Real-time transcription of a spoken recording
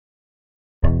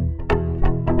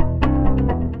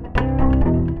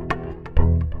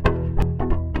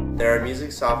There are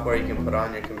music software you can put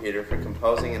on your computer for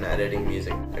composing and editing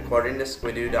music. According to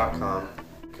Squidoo.com,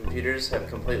 computers have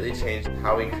completely changed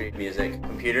how we create music.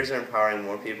 Computers are empowering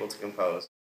more people to compose.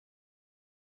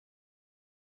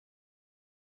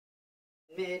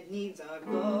 It needs our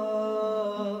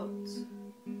votes.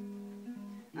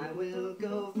 I will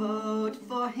go vote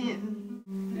for him,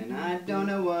 and I don't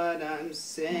know what I'm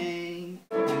saying.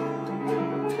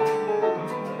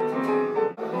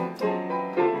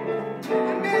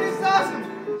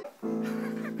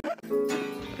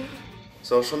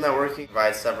 Social networking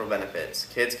provides several benefits.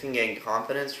 Kids can gain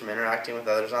confidence from interacting with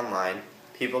others online.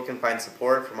 People can find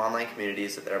support from online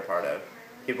communities that they're a part of.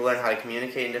 People learn how to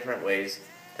communicate in different ways,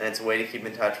 and it's a way to keep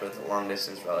in touch with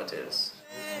long-distance relatives.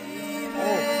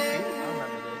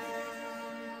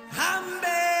 I'm begging.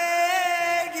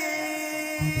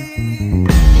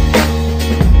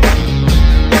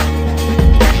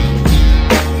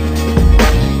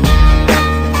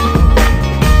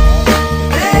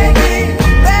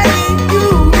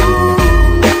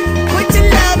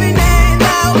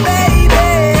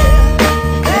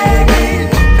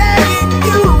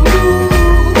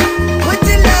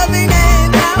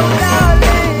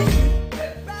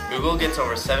 Google gets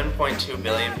over 7.2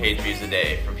 billion page views a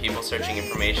day from people searching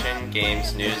information,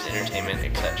 games, news, entertainment,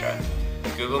 etc.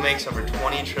 Google makes over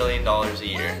 $20 trillion a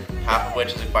year, half of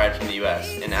which is acquired from the US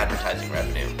in advertising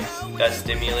revenue, thus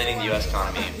stimulating the US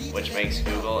economy, which makes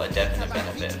Google a definite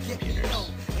benefit of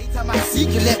computers. Anytime I seek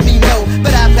you, let me know,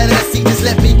 but I better not see, just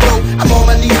let me go. I'm on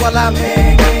my knees while I'm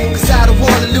begging, cause I don't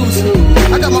wanna lose you.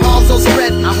 I got my arms so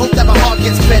spread, I hope that my heart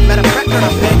gets fed. Matter of fact, girl,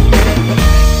 I'm begging.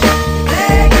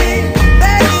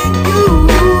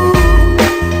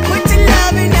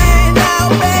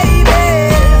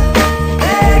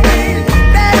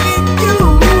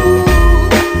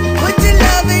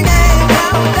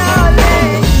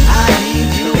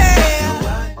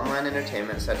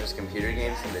 Entertainment such as computer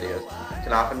games and videos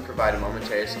can often provide a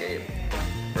momentary escape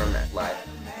from life.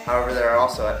 However, there are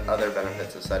also other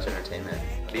benefits of such entertainment.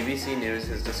 BBC News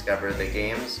has discovered that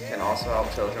games can also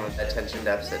help children with attention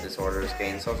deficit disorders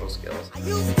gain social skills. I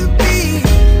used to be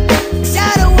the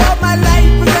shadow of my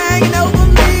life was hanging over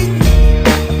me,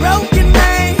 a broken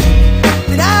man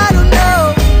that I don't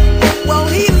know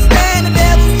won't even stand the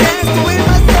devil's chance to win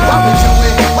my soul. Why we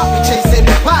doing? Why we chasing?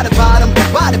 Why the bottom?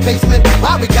 Why the basement?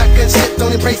 Why we got good shit,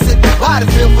 don't embrace it? Why the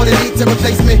feel for the need to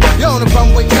replace me? You're on the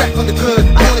runway track on the good.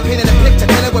 I only painted a picture,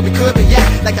 telling where we could be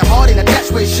at. Like a heart in a dash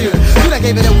where it should. You done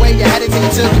gave it away, you had it till you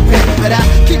took your pen. But I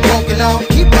keep walking on,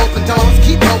 keep open doors,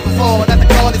 keep open forward. Not the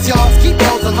call is yours, keep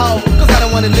those on hold. Cause I don't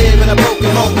wanna live in a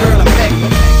broken home, girl, I'm begging.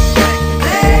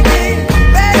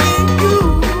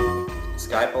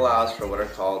 Skype allows for what are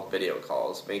called video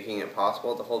calls, making it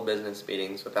possible to hold business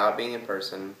meetings without being in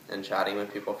person and chatting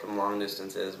with people from long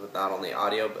distances with not only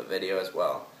audio but video as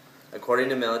well. According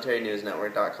to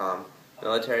militarynewsnetwork.com,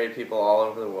 military people all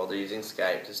over the world are using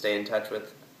Skype to stay in touch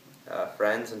with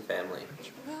friends and family.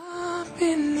 Up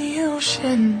in the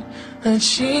ocean, a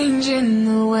change in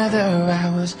the weather. I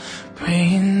was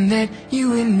praying that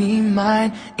you and me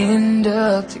might end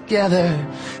up together.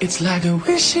 It's like a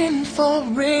wishing for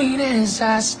rain as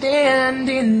I stand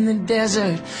in the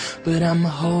desert, but I'm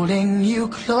holding you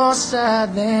closer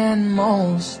than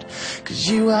most, 'cause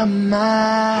you are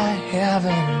my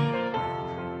heaven.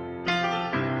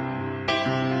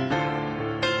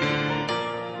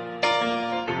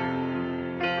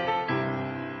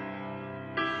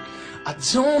 I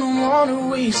don't wanna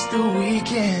waste the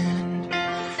weekend.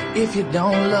 If you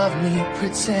don't love me,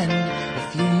 pretend a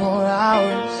few more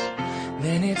hours,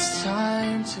 then it's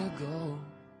time to go.